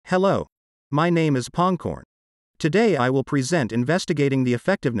Hello. My name is Pongkorn. Today I will present investigating the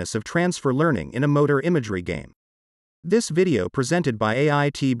effectiveness of transfer learning in a motor imagery game. This video presented by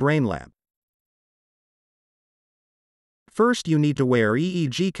AIT BrainLab. First you need to wear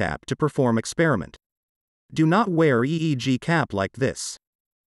EEG cap to perform experiment. Do not wear EEG cap like this.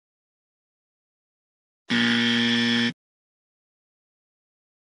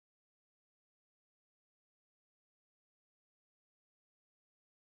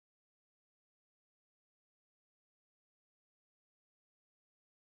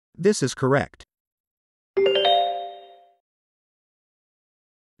 This is correct.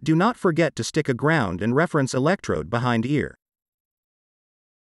 Do not forget to stick a ground and reference electrode behind ear.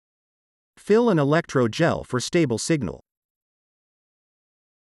 Fill an electrode gel for stable signal.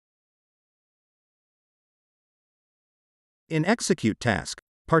 In execute task,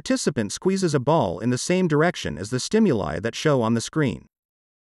 participant squeezes a ball in the same direction as the stimuli that show on the screen.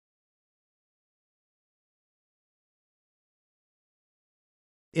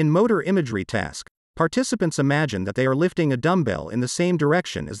 In motor imagery task, participants imagine that they are lifting a dumbbell in the same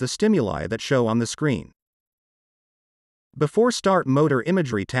direction as the stimuli that show on the screen. Before start motor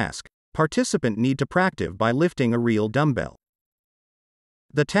imagery task, participant need to practice by lifting a real dumbbell.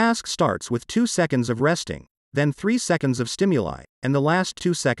 The task starts with 2 seconds of resting, then 3 seconds of stimuli, and the last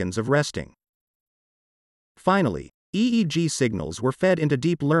 2 seconds of resting. Finally, EEG signals were fed into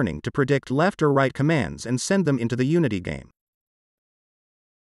deep learning to predict left or right commands and send them into the Unity game.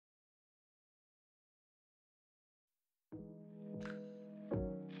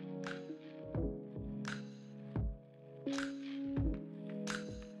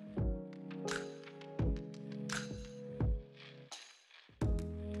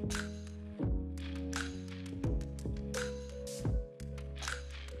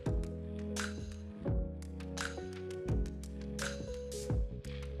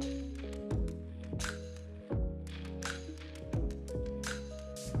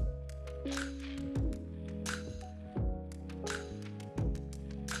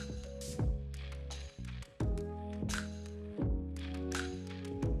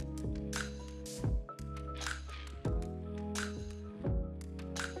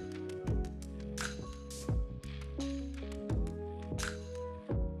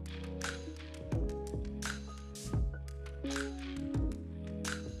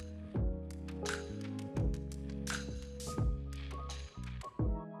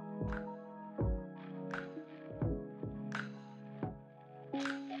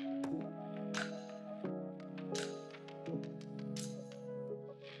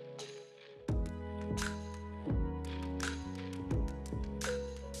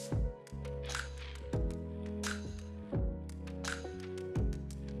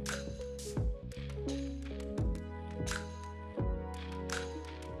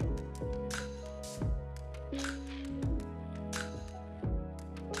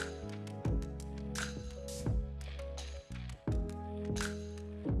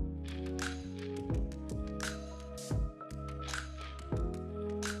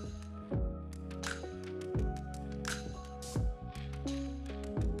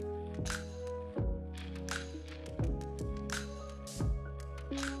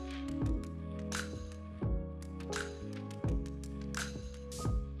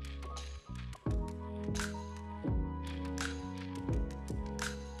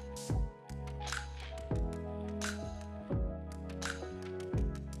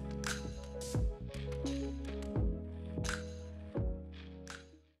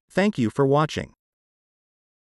 Thank you for watching.